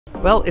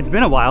Well, it's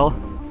been a while,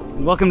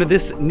 and welcome to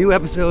this new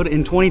episode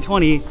in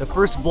 2020, the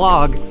first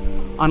vlog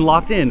on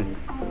Locked In.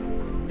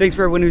 Thanks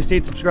for everyone who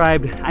stayed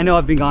subscribed. I know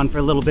I've been gone for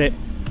a little bit.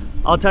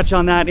 I'll touch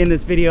on that in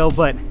this video,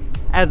 but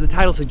as the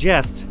title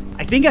suggests,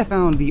 I think I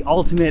found the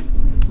ultimate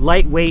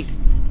lightweight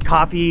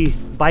coffee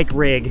bike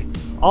rig,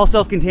 all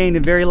self-contained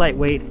and very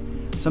lightweight.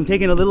 So I'm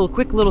taking a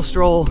quick little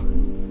stroll.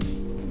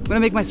 I'm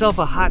gonna make myself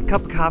a hot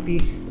cup of coffee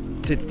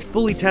to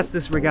fully test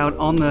this rig out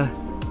on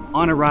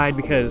a ride,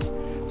 because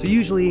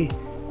usually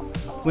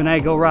when I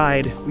go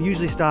ride, we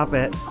usually stop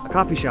at a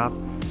coffee shop.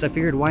 So I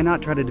figured, why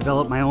not try to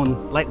develop my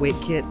own lightweight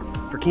kit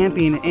for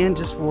camping and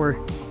just for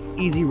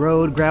easy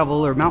road,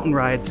 gravel, or mountain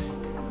rides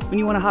when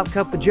you want a hot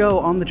cup of joe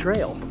on the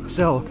trail.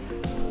 So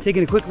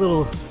taking a quick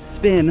little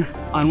spin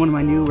on one of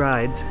my new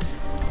rides.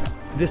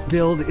 This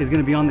build is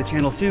gonna be on the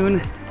channel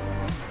soon.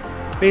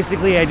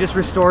 Basically, I just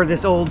restored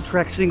this old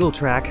Trek single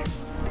track.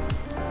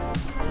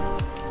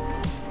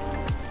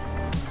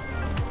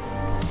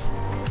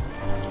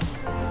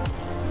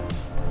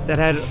 That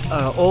had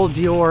an old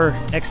Dior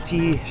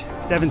XT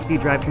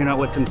 7-speed drivetrain out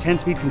with some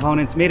 10-speed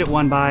components, made it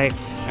one by.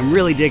 I'm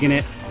really digging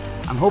it.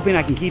 I'm hoping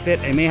I can keep it.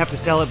 I may have to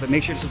sell it, but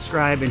make sure to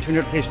subscribe and turn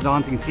notifications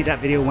on so you can see that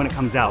video when it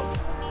comes out.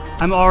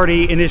 I'm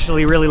already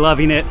initially really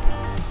loving it.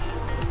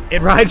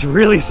 It rides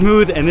really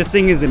smooth, and this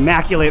thing is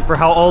immaculate for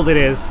how old it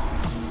is.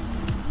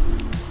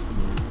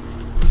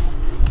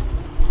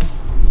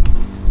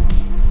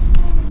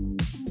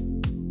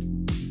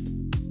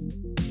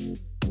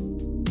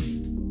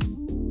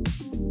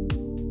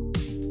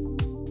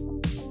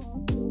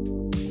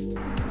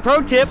 Pro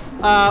tip,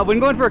 when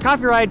going for a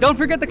coffee ride, don't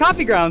forget the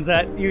coffee grounds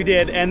that you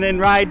did and then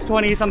ride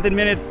 20 something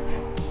minutes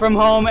from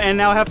home and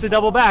now have to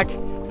double back,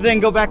 then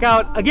go back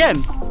out again.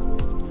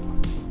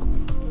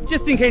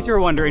 Just in case you were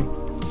wondering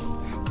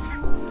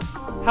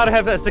how to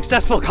have a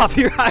successful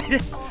coffee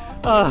ride.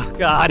 Oh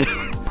God.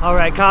 All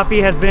right,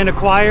 coffee has been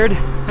acquired.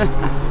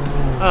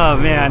 Oh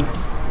man.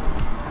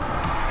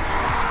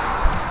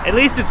 At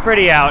least it's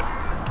pretty out.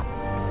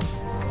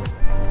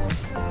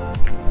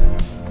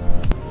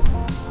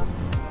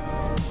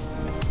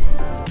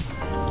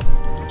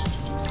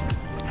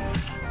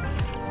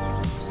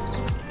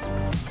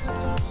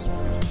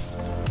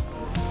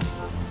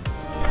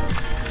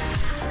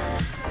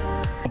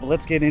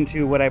 Let's get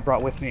into what I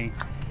brought with me.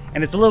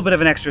 And it's a little bit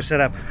of an extra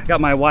setup. I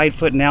got my wide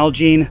foot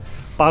Nalgene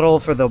bottle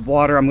for the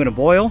water I'm gonna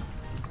boil.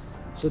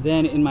 So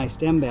then in my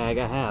stem bag,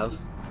 I have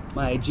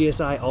my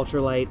GSI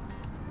ultralight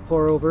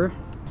pour over.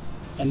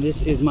 And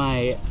this is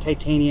my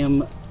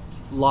titanium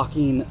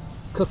locking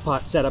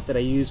cookpot setup that I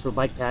use for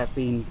bike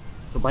camping.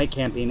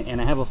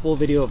 And I have a full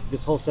video of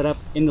this whole setup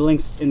in the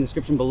links in the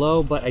description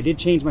below, but I did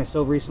change my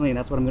stove recently and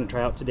that's what I'm gonna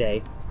try out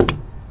today.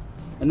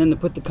 And then to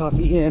put the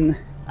coffee in,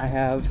 I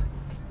have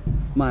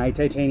my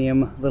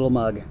titanium little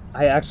mug.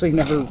 I actually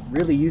never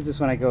really use this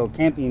when I go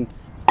camping,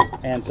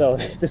 and so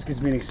this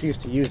gives me an excuse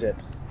to use it.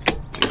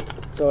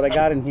 So what I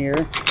got in here,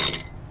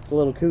 it's a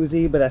little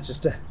koozie, but that's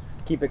just to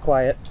keep it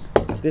quiet.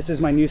 This is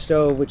my new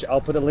stove, which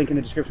I'll put a link in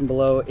the description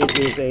below. It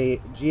is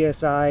a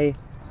GSI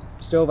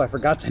stove. I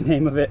forgot the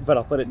name of it, but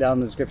I'll put it down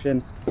in the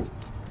description.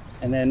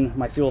 And then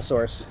my fuel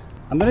source.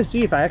 I'm gonna see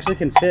if I actually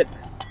can fit,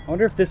 I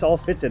wonder if this all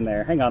fits in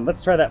there. Hang on,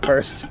 let's try that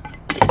first.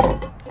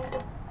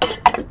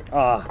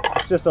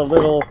 It's just a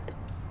little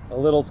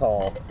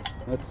tall.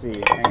 Let's see,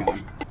 hang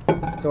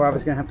on. So we're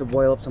obviously gonna have to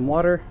boil up some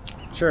water.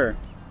 Sure,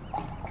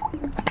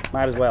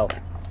 might as well.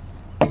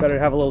 Better to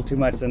have a little too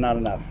much than not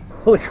enough.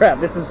 Holy crap,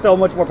 this is so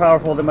much more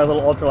powerful than my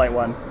little ultralight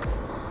one.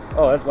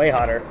 Oh, that's way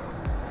hotter.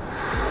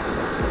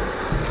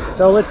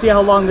 So let's see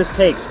how long this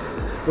takes.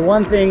 The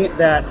one thing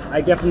that I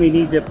definitely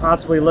need to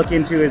possibly look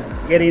into is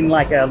getting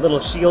like a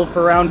little shield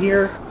for around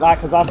here.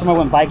 Because last time I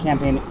went bike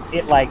camping,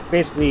 it like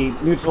basically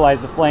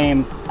neutralized the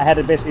flame. I had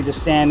to basically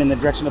just stand in the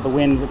direction of the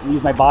wind and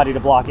use my body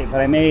to block it.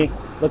 But I may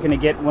look to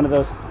get one of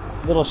those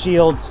little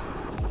shields,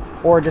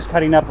 or just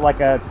cutting up like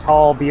a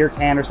tall beer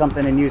can or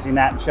something and using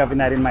that and shoving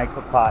that in my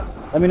cook pot.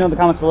 Let me know in the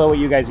comments below what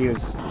you guys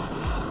use.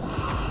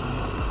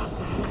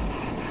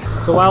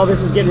 So while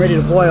this is getting ready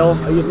to boil,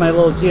 I use my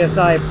little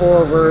GSI pour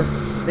over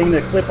thing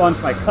to clip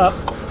onto my cup,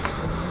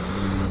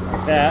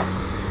 like that.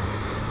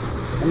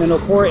 And then we'll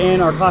pour in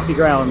our coffee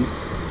grounds.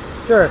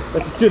 Sure,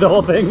 let's just do the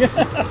whole thing.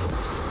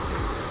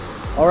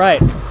 All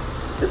right,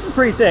 this is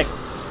pretty sick,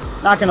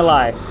 not gonna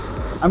lie.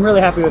 I'm really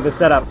happy with this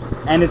setup,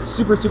 and it's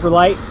super, super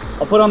light.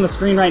 I'll put on the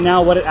screen right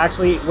now what it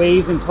actually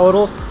weighs in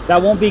total.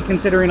 That won't be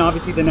considering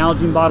obviously the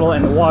Nalgene bottle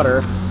and the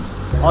water.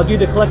 I'll do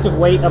the collective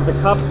weight of the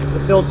cup,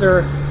 the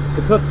filter,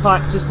 the cook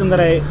pot system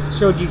that I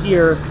showed you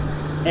here,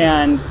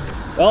 and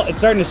well, it's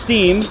starting to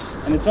steam,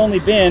 and it's only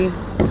been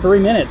 3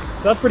 minutes,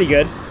 so that's pretty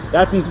good.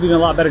 That seems to be doing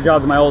a lot better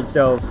job than my old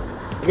stove.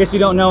 I guess you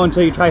don't know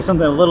until you try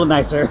something a little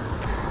nicer.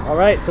 All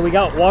right, so we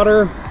got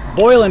water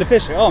boiling to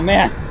fish. Oh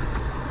man,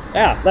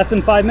 yeah, less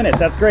than 5 minutes,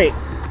 that's great.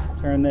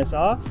 Turn this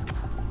off.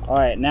 All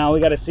right, now we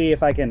gotta see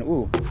if I can,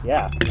 ooh,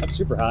 yeah, that's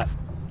super hot.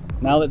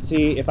 Now let's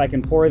see if I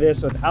can pour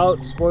this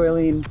without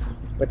spilling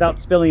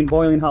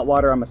boiling hot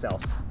water on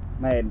myself.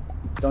 Man,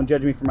 don't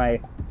judge me for my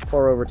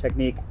pour over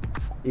technique.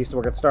 I used to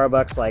work at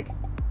Starbucks like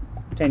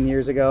 10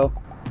 years ago.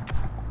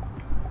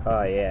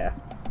 Oh yeah.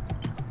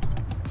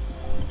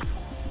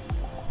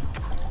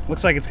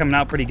 Looks like it's coming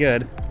out pretty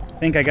good. I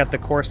think I got the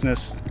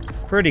coarseness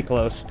pretty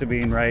close to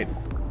being right.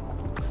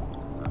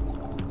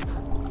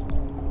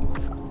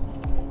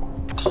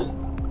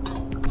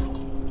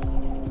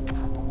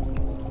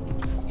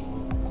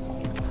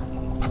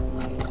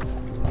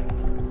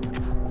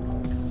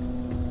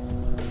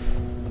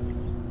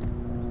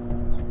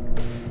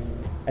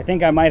 I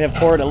think I might have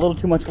poured a little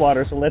too much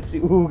water, so let's see.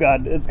 Ooh,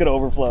 God, it's gonna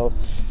overflow.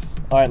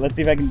 All right, let's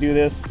see if I can do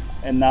this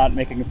and not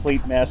make a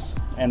complete mess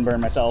and burn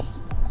myself.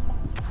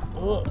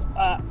 Oh,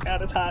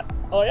 God, it's hot.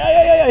 Oh,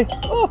 yeah.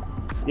 Oh,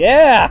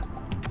 yeah.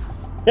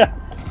 Yeah.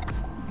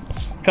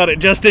 Caught it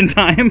just in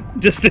time,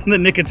 just in the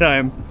nick of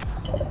time.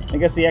 I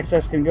guess the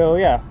excess can go,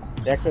 yeah.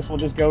 The excess will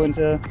just go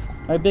into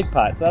my big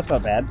pot, so that's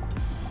not bad.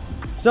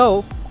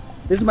 So,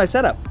 this is my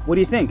setup. What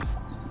do you think?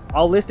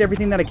 I'll list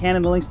everything that I can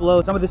in the links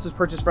below. Some of this was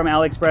purchased from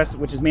AliExpress,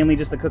 which is mainly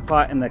just the cook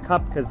pot and the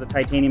cup, because the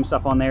titanium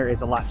stuff on there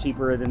is a lot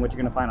cheaper than what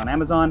you're gonna find on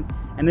Amazon.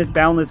 And this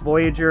Boundless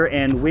Voyager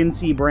and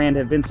Windsea brand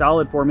have been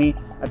solid for me.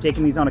 I've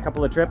taken these on a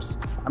couple of trips.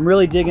 I'm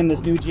really digging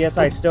this new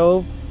GSI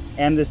stove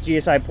and this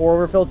GSI pour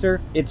over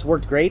filter. It's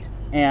worked great,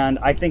 and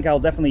I think I'll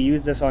definitely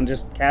use this on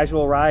just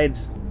casual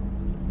rides.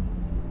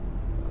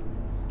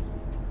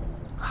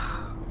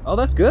 Oh,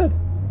 that's good.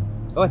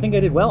 Oh, I think I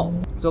did well.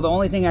 So the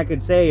only thing I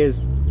could say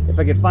is, if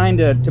I could find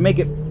to make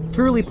it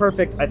truly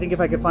perfect, I think if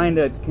I could find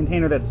a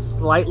container that's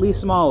slightly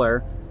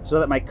smaller so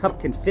that my cup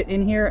can fit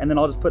in here, and then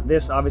I'll just put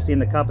this obviously in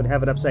the cup and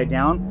have it upside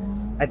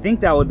down, I think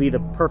that would be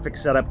the perfect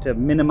setup to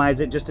minimize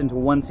it just into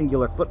one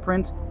singular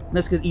footprint.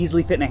 This could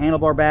easily fit in a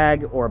handlebar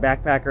bag or a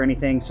backpack or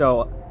anything,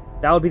 so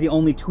that would be the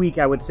only tweak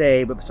I would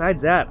say. But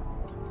besides that,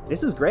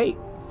 this is great.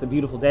 It's a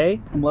beautiful day.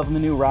 I'm loving the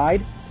new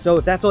ride. So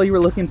if that's all you were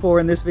looking for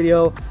in this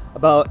video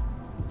about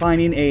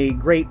finding a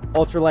great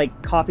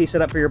ultralight coffee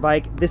setup for your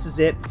bike, this is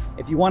it.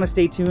 If you want to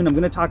stay tuned, I'm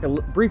going to talk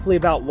briefly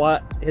about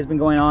what has been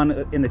going on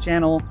in the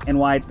channel and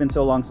why it's been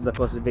so long since I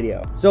posted a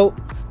video. So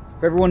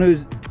for everyone who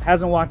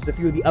hasn't watched a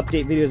few of the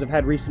update videos I've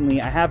had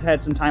recently, I have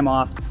had some time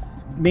off,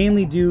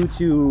 mainly due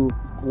to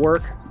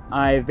work.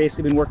 I've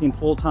basically been working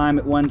full-time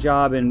at one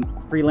job and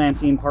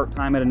freelancing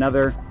part-time at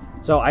another.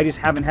 So I just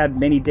haven't had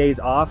many days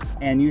off,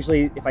 and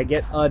usually if I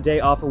get a day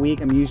off a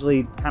week, I'm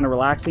usually kind of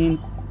relaxing.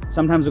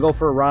 Sometimes I'll go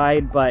for a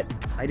ride, but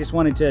I just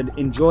wanted to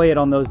enjoy it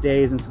on those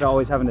days instead of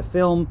always having to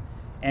film.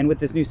 And with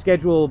this new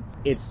schedule,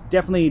 it's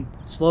definitely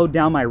slowed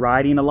down my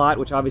riding a lot,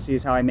 which obviously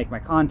is how I make my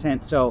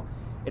content. So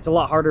it's a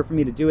lot harder for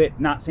me to do it.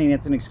 Not saying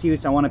it's an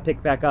excuse. I want to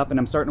pick back up, and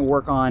I'm starting to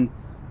work on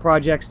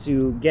projects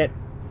to get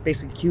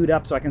basically queued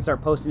up so I can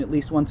start posting at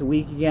least once a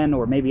week again,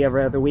 or maybe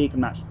every other week.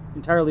 I'm not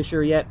entirely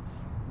sure yet.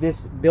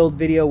 This build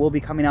video will be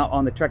coming out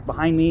on the Trek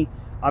behind me.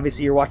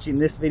 Obviously you're watching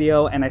this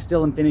video, and I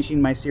still am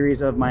finishing my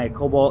series of my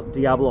Cobalt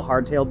Diablo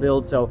hardtail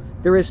build, so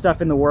there is stuff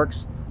in the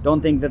works.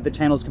 Don't think that the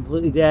channel is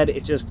completely dead.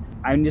 It's just,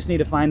 I just need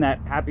to find that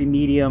happy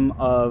medium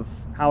of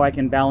how I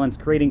can balance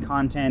creating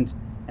content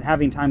and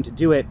having time to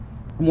do it.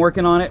 I'm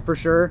working on it for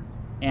sure,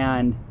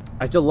 and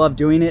I still love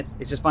doing it.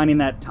 It's just finding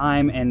that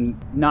time and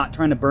not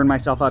trying to burn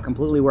myself out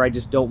completely where I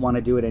just don't want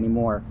to do it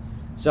anymore.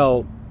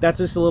 So that's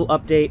just a little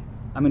update.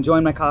 I'm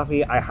enjoying my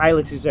coffee. I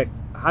highly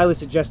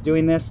suggest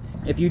doing this.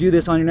 If you do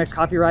this on your next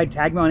coffee ride,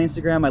 tag me on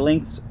Instagram. My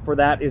links for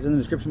that is in the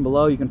description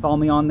below. You can follow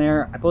me on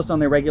there. I post on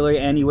there regularly,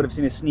 and you would have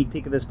seen a sneak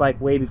peek of this bike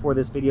way before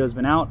this video has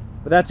been out.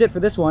 But that's it for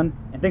this one,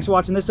 and thanks for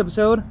watching this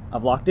episode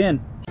of Locked In.